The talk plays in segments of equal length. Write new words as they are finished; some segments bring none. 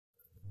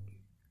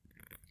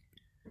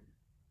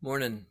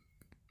Morning.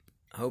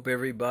 I hope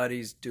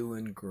everybody's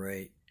doing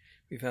great.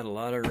 We've had a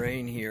lot of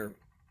rain here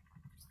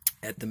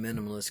at the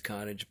Minimalist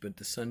Cottage, but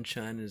the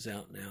sunshine is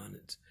out now and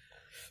it's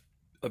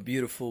a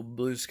beautiful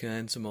blue sky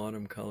and some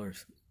autumn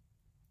colors.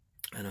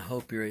 And I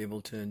hope you're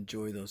able to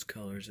enjoy those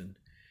colors and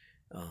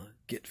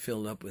get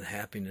filled up with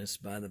happiness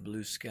by the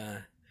blue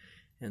sky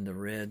and the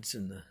reds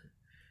and the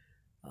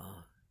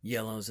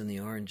yellows and the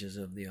oranges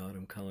of the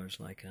autumn colors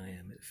like I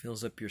am. It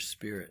fills up your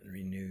spirit and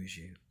renews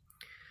you.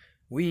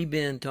 We've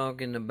been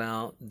talking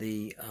about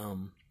the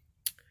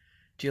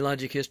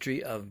geologic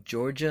history of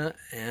Georgia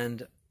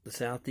and the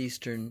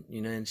southeastern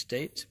United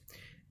States,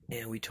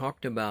 and we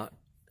talked about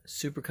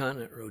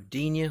supercontinent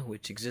Rodinia,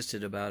 which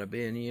existed about 1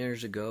 billion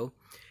years ago,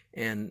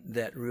 and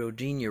that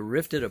Rodinia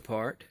rifted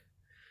apart,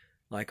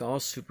 like all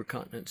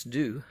supercontinents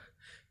do,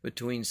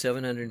 between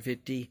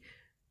 750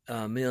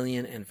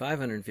 million and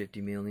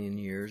 550 million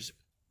years.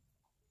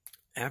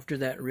 After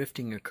that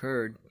rifting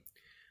occurred,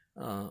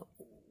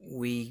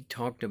 we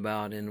talked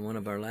about in one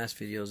of our last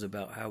videos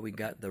about how we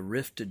got the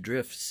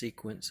rift-to-drift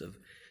sequence of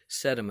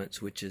sediments,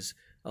 which is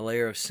a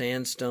layer of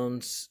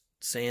sandstones,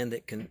 sand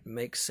that can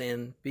make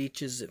sand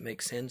beaches that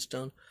make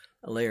sandstone,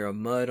 a layer of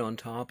mud on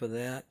top of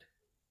that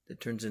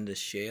turns into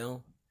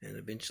shale and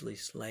eventually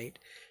slate,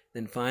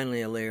 then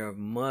finally a layer of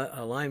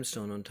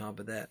limestone on top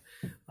of that,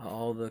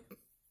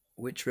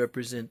 which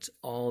represents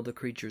all the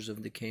creatures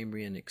of the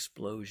Cambrian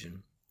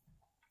explosion.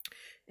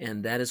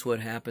 And that is what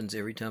happens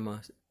every time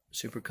a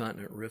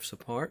supercontinent rifts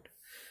apart.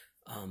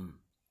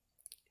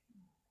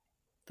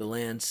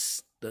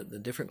 The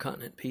different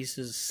continent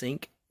pieces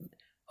sink.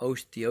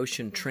 The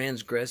ocean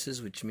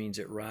transgresses, which means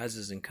it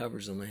rises and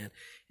covers the land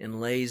and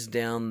lays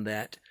down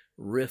that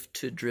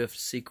rift-to-drift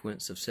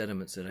sequence of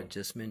sediments that I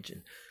just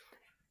mentioned.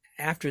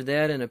 After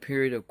that, in a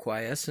period of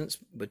quiescence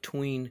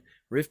between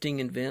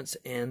rifting events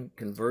and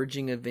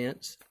converging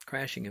events,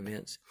 crashing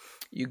events,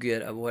 you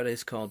get what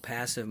is called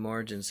passive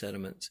margin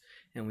sediments.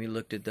 And we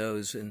looked at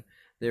those, and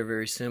they're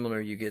very similar.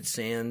 You get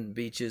sand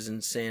beaches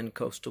and sand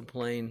coastal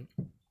plain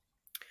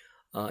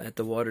at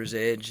the water's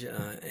edge,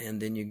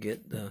 and then you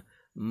get the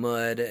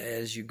mud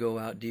as you go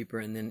out deeper,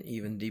 and then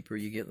even deeper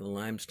you get the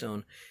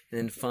limestone.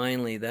 And then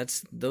finally,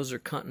 those are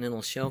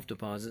continental shelf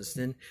deposits.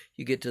 Then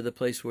you get to the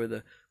place where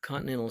the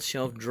continental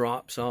shelf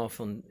drops off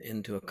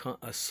into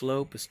a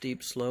slope, a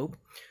steep slope.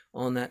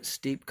 On that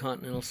steep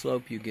continental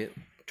slope, you get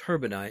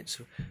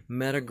turbidites,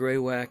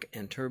 metagraywacke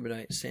and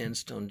turbidite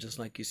sandstone, just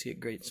like you see at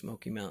Great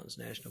Smoky Mountains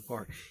National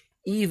Park.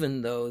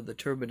 Even though the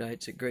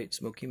turbidites at Great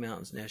Smoky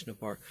Mountains National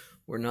Park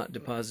were not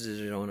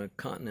deposited on a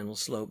continental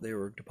slope, they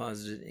were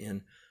deposited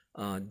in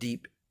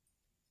deep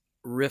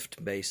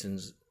rift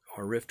basins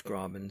or rift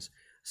grabens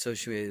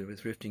associated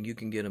with rifting. You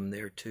can get them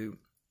there too.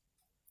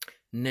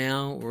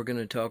 Now we're going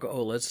to talk,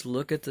 let's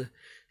look at the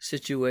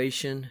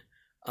situation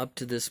up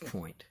to this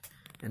point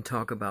and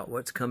talk about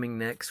what's coming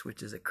next,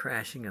 which is a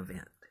crashing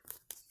event.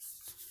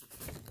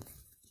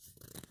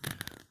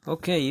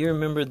 Okay, you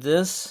remember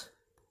this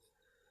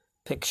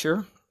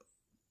picture?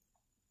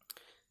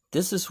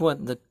 This is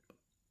what the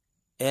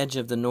edge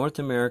of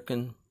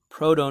the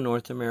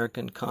proto-North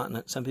American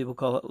continent, some people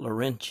call it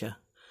Laurentia,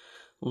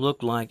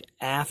 looked like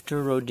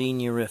after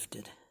Rodinia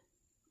rifted.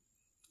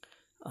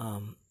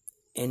 And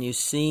you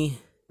see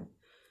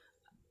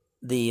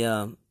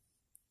this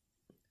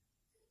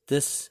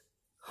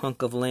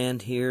hunk of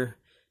land here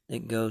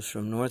that goes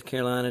from North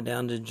Carolina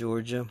down to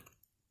Georgia.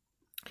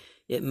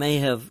 It may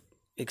have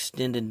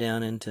extended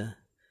down into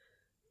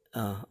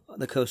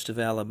the coast of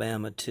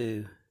Alabama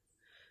too.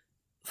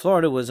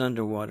 Florida was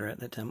underwater at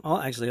that time.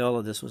 Actually, all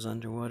of this was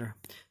underwater.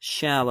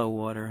 Shallow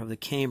water of the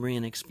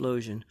Cambrian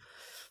explosion.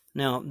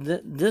 Now,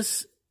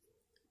 this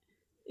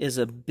is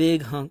a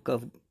big hunk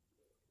of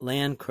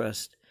land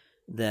crust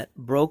that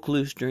broke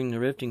loose during the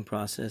rifting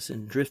process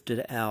and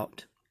drifted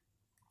out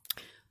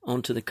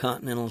onto the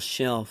continental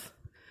shelf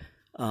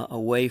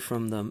away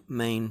from the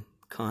main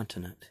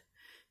continent.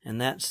 And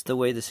that's the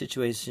way the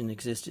situation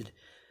existed.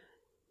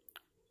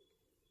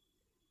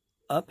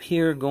 Up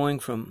here, going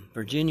from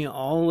Virginia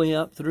all the way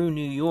up through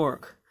New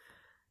York,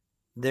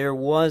 there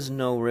was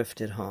no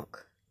rifted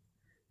hunk.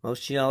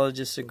 Most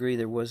geologists agree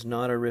there was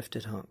not a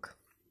rifted hunk,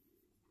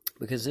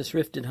 because this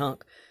rifted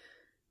hunk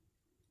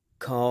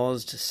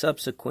caused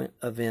subsequent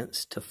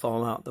events to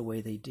fall out the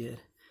way they did.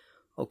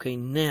 Okay,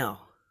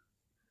 now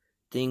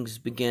things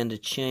began to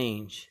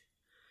change.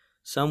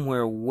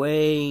 Somewhere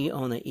way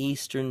on the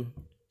eastern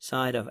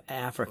side of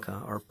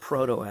Africa, or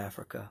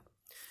Proto-Africa,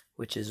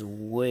 which is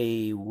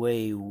way,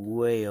 way,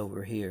 way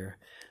over here,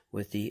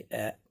 with the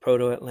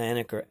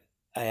Proto-Atlantic or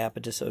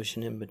Iapetus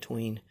Ocean in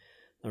between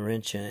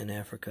Laurentia and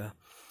Africa.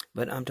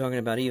 But I'm talking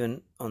about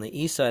even on the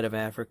east side of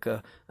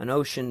Africa, an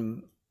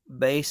ocean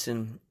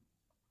basin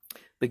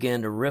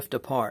began to rift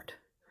apart.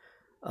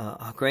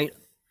 A great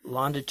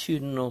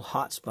longitudinal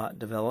hotspot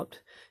developed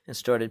and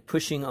started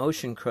pushing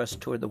ocean crust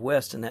toward the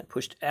west, and that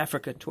pushed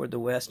Africa toward the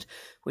west,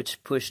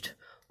 which pushed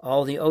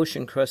all the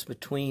ocean crust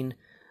between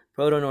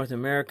Proto-North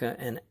America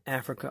and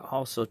Africa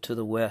also to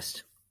the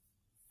west.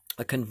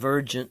 A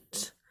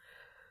convergence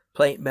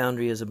plate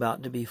boundary is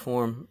about to be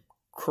formed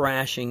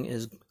crashing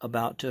is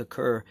about to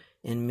occur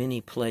in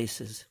many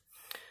places.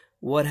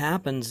 What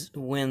happens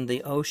when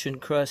the ocean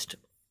crust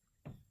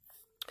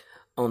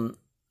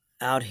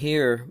out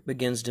here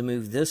begins to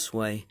move this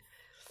way?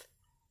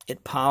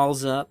 It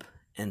piles up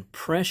and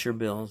pressure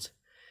builds,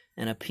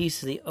 and a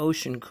piece of the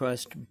ocean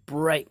crust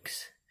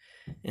breaks.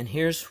 And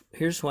here's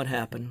what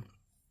happened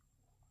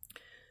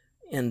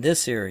in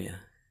this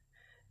area.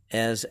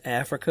 As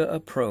Africa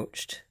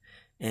approached,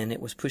 and it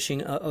was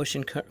pushing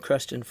ocean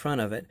crust in front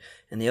of it,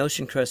 and the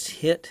ocean crust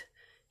hit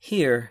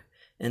here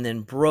and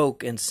then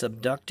broke and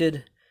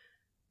subducted,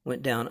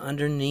 went down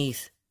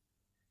underneath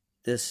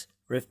this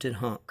rifted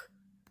hunk.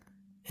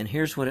 And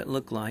here's what it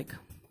looked like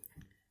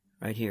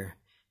right here.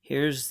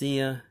 Here's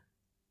the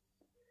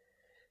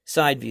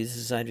side view. This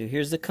is side view.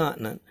 Here's the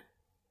continent,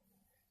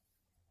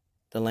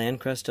 the land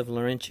crust of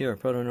Laurentia, or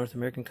Proto-North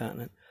American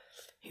continent.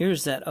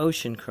 Here's that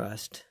ocean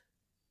crust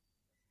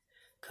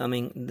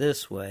coming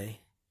this way,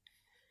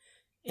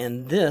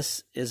 and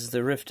this is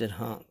the rifted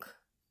hunk.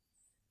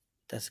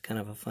 That's kind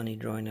of a funny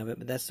drawing of it,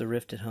 but that's the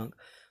rifted hunk.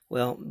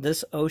 Well,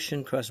 this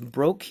ocean crust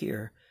broke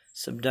here,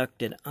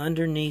 subducted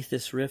underneath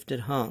this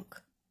rifted hunk.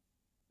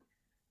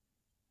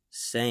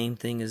 Same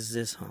thing as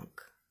this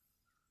hunk.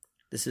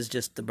 This is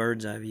just the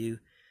bird's eye view.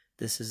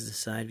 This is the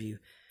side view.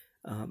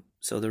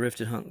 So the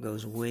rifted hunk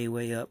goes way,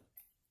 way up,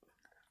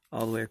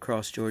 all the way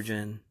across Georgia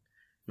and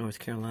North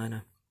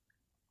Carolina.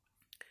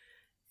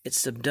 It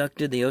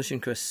subducted, the ocean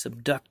crust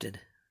subducted,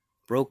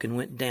 broke and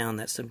went down.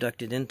 That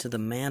subducted into the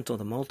mantle,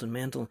 the molten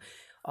mantle.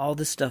 All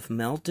this stuff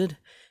melted,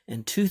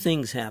 and two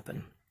things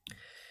happened.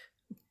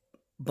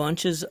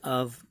 Bunches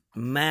of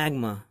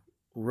magma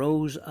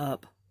rose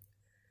up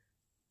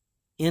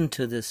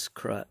into this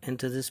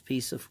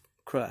piece of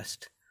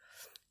crust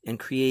and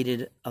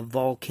created a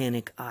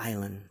volcanic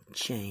island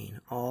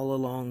chain all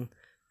along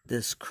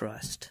this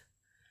crust,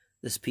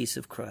 this piece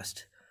of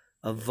crust.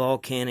 A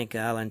volcanic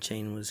island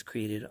chain was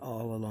created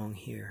all along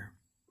here.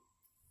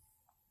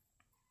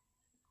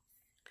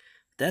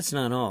 That's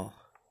not all.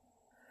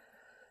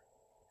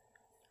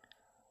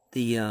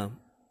 The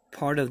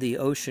part of the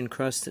ocean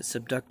crust that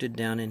subducted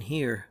down in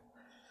here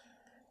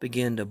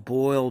began to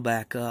boil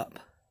back up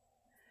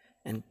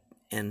and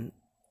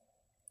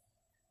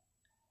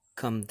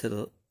come to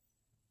the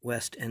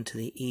west and to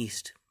the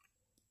east,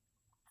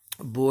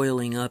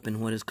 boiling up in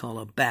what is called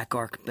a back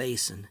arc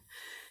basin.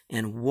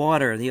 And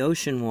water, the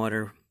ocean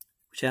water,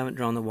 which I haven't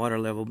drawn the water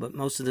level, but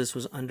most of this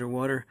was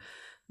underwater.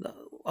 The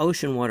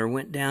ocean water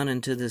went down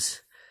into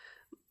this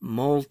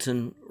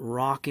molten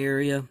rock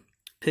area,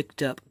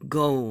 picked up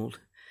gold,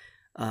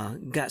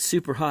 got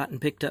super hot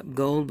and picked up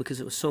gold because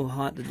it was so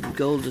hot that the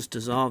gold just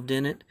dissolved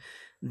in it.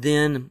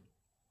 Then,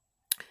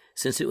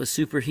 since it was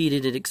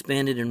superheated, it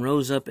expanded and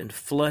rose up and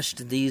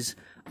flushed these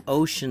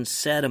ocean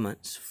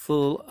sediments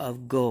full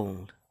of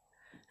gold.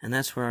 And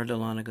that's where our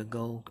Dahlonega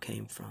gold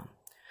came from.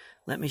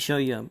 Let me show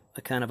you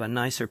a kind of a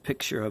nicer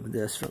picture of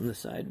this from the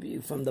side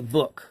view, from the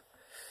book.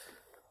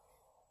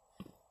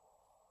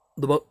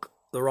 The book,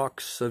 The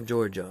Rocks of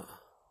Georgia.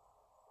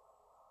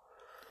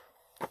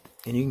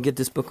 And you can get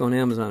this book on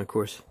Amazon, of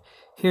course.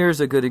 Here's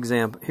a good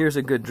example. Here's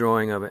a good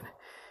drawing of it.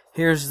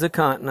 Here's the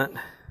continent.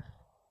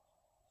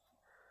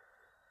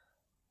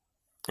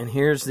 And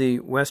here's the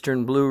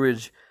Western Blue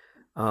Ridge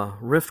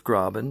rift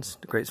grabens,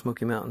 the Great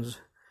Smoky Mountains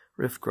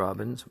rift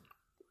grabens.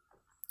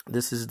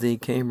 This is the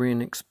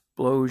Cambrian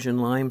explosion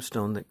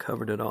limestone that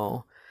covered it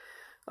all.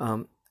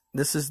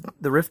 This is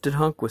the rifted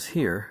hunk was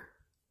here,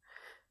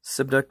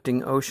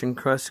 subducting ocean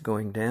crust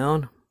going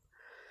down,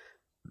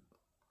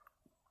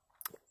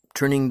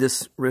 turning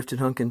this rifted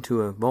hunk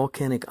into a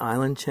volcanic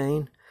island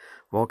chain.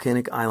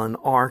 Volcanic island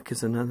arc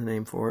is another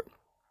name for it.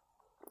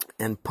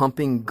 And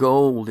pumping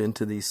gold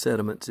into these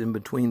sediments in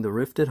between the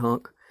rifted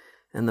hunk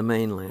and the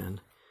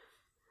mainland.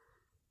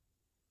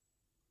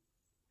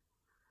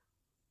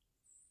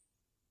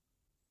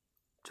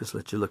 Just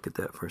let you look at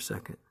that for a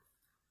second.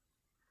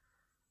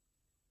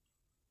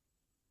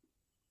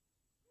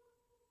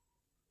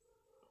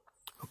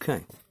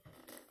 Okay.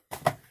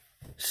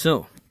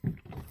 So,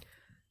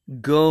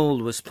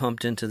 gold was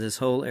pumped into this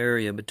whole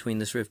area between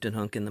this rifted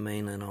hunk and the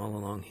mainland all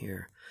along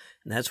here.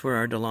 And that's where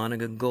our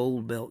Dahlonega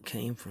gold belt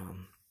came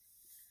from.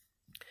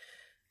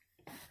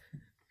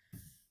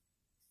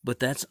 But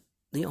that's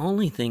the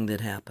only thing that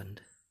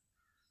happened.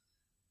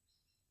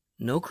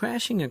 No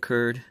crashing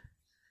occurred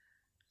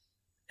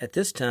at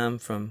this time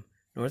from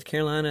North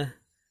Carolina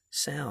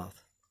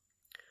south.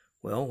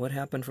 Well, what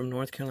happened from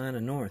North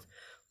Carolina north?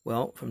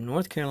 Well, from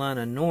North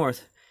Carolina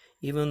north,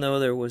 even though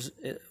there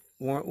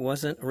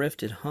wasn't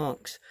rifted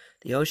hunks,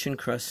 the ocean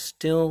crust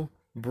still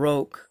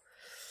broke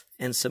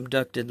and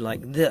subducted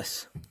like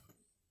this.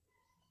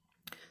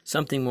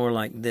 Something more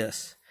like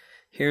this.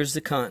 Here's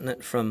the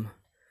continent from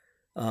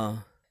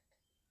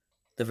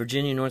the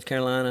Virginia-North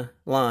Carolina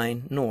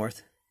line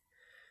north.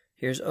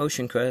 Here's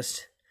ocean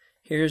crust.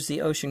 Here's the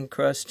ocean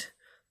crust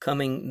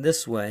coming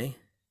this way.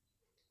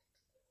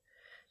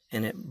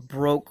 And it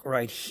broke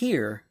right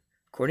here,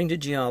 according to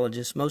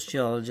geologists, most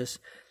geologists,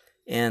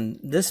 and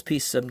this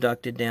piece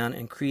subducted down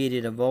and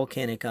created a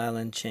volcanic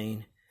island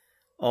chain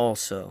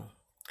also.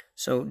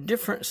 So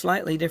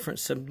slightly different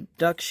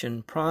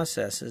subduction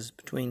processes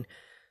between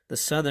the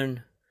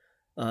southern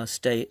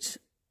states,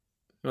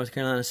 North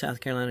Carolina, South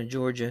Carolina,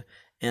 Georgia,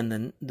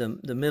 and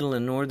the middle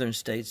and northern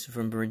states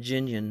from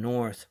Virginia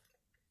north.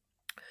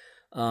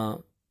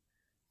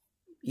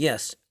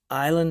 Yes,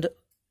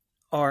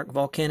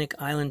 volcanic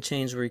island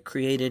chains were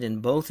created in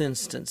both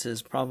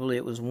instances. Probably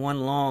it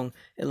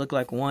looked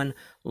like one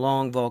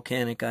long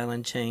volcanic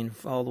island chain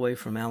all the way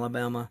from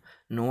Alabama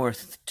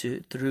north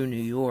through New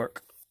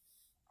York.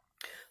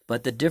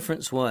 But the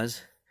difference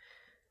was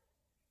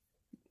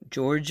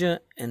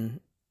Georgia and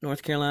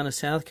North Carolina,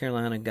 South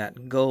Carolina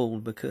got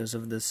gold because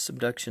of this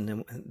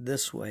subduction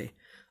this way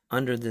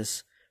under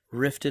this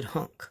rifted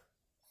hunk.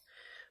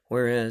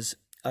 Whereas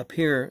up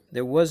here,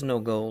 there was no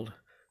gold.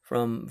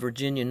 From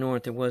Virginia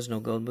north, there was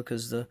no gold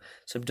because the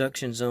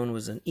subduction zone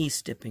was an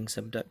east-dipping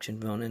subduction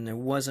zone, and there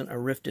wasn't a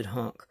rifted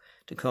hunk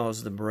to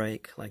cause the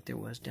break like there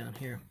was down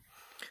here.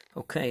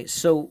 Okay,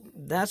 so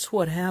that's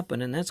what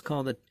happened, and that's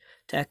called the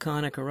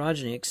Taconic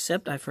Orogeny,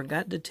 except I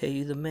forgot to tell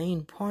you the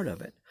main part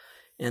of it.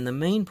 And the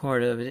main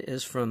part of it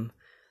is from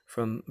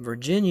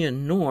Virginia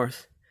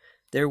north,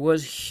 there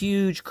was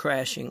huge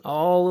crashing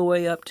all the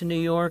way up to New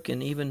York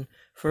and even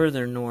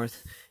further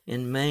north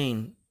in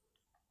Maine.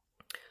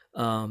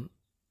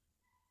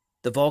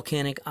 The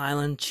volcanic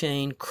island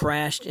chain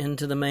crashed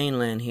into the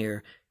mainland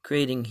here,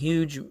 creating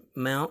huge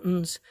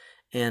mountains,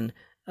 and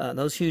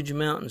those huge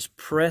mountains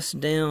pressed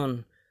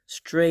down,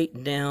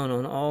 straight down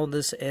on all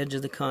this edge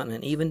of the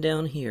continent, even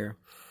down here,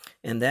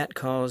 and that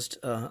caused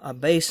a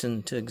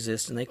basin to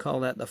exist, and they call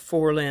that the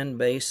Foreland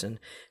Basin.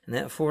 And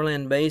that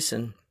Foreland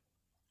Basin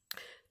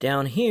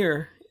down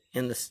here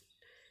in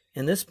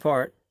this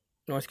part,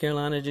 North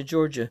Carolina to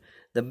Georgia,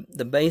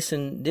 the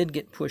basin did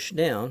get pushed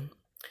down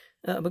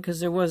because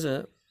there was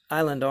a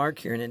island arc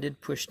here, and it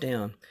did push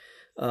down.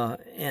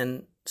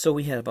 And so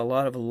we have a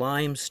lot of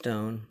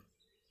limestone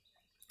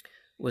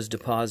was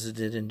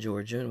deposited in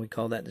Georgia, and we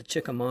call that the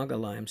Chickamauga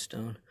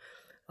Limestone.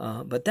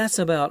 But that's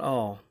about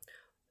all.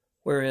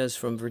 Whereas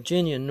from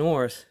Virginia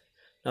north,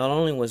 not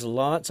only was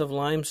lots of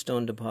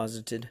limestone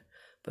deposited,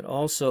 but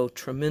also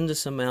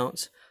tremendous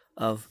amounts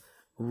of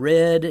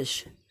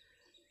reddish,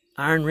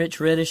 iron-rich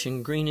reddish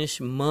and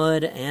greenish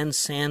mud and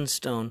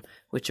sandstone,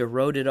 which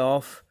eroded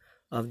off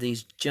of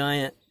these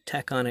giant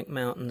tectonic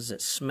mountains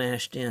that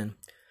smashed in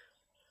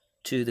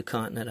to the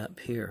continent up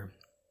here.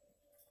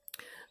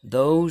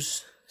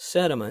 Those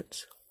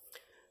sediments,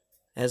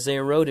 as they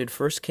eroded,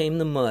 first came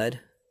the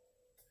mud,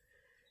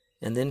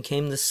 and then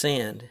came the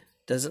sand.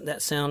 Doesn't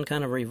that sound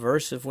kind of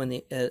reverse of when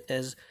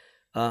in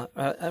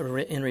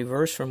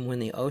reverse from when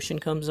the ocean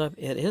comes up?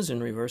 It is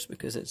in reverse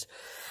because it's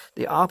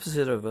the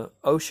opposite of an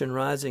ocean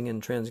rising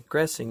and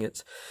transgressing.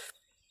 It's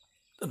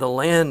the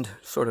land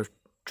sort of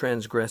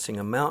transgressing,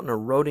 a mountain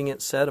eroding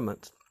its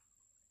sediments.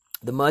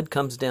 The mud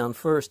comes down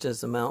first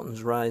as the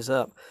mountains rise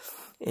up,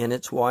 and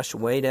it's washed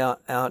way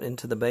out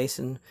into the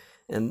basin,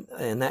 and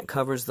that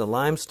covers the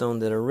limestone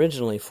that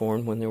originally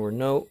formed when there were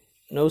no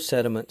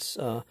sediments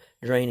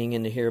draining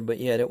into here, but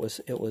yet it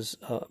was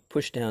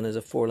pushed down as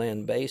a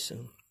foreland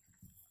basin.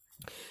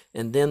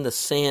 And then the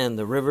sand,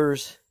 the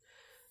rivers,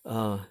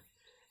 the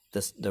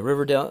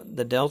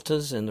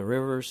deltas and the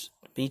rivers,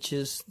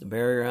 beaches, the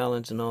barrier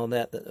islands, and all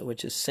that,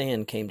 which is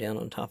sand, came down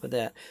on top of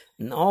that.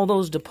 And all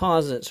those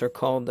deposits are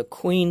called the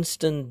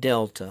Queenston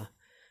Delta.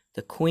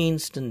 The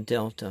Queenston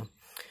Delta.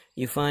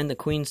 You find the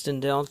Queenston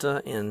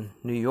Delta in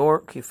New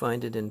York. You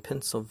find it in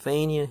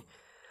Pennsylvania.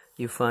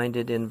 You find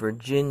it in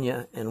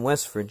Virginia and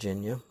West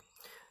Virginia.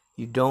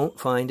 You don't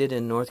find it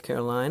in North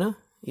Carolina.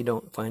 You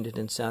don't find it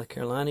in South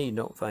Carolina. You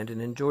don't find it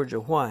in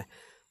Georgia. Why?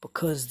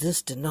 Because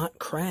this did not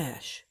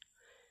crash.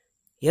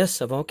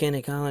 Yes, a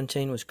volcanic island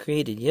chain was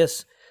created.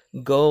 Yes,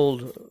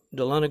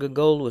 Dahlonega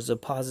gold was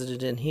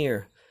deposited in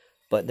here,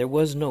 but there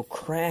was no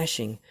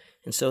crashing,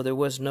 and so there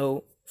was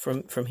no,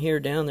 from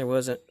here down, there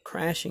wasn't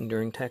crashing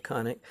during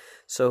tectonic,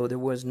 so there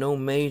was no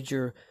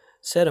major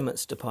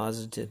sediments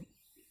deposited,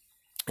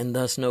 and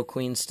thus no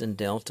Queenston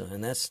Delta.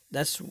 And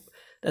that's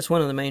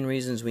one of the main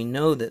reasons we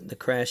know that the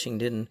crashing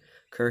didn't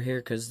occur here,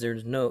 because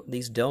there's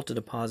these delta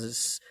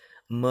deposits,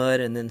 mud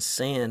and then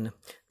sand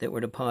that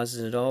were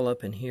deposited all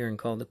up in here and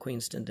called the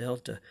Queenston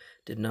Delta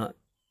did not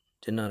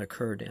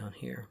occur down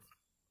here.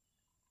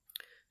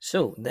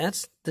 So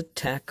that's the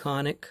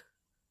Taconic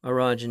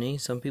Orogeny.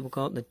 Some people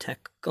call it the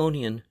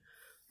Taconian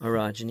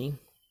Orogeny,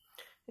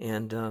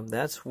 and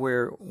that's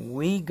where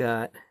we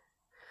got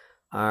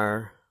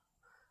our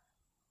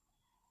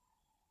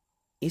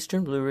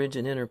Eastern Blue Ridge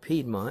and Inner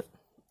Piedmont,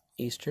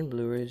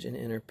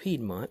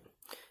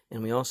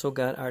 and we also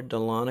got our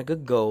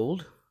Dahlonega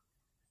gold.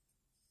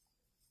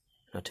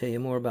 I'll tell you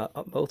more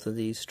about both of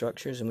these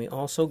structures. And we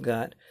also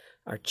got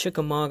our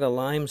Chickamauga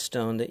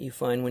limestone that you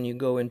find when you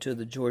go into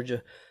the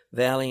Georgia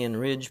Valley and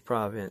Ridge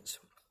province.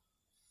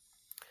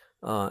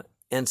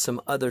 And some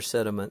other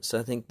sediments.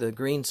 I think the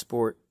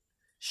Greensport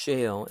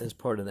shale is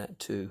part of that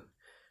too.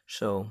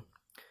 So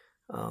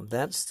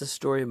that's the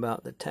story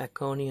about the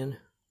Taconian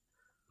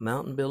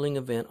mountain building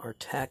event or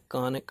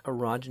taconic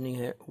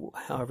orogeny,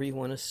 however you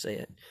want to say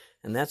it.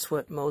 And that's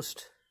what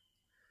most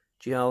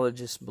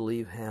geologists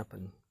believe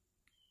happened.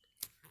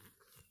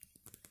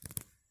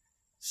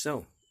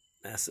 So,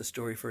 that's the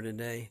story for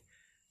today.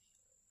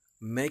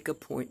 Make a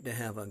point to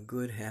have a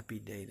good, happy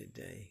day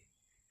today.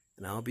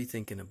 And I'll be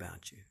thinking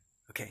about you.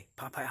 Okay,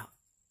 pop out.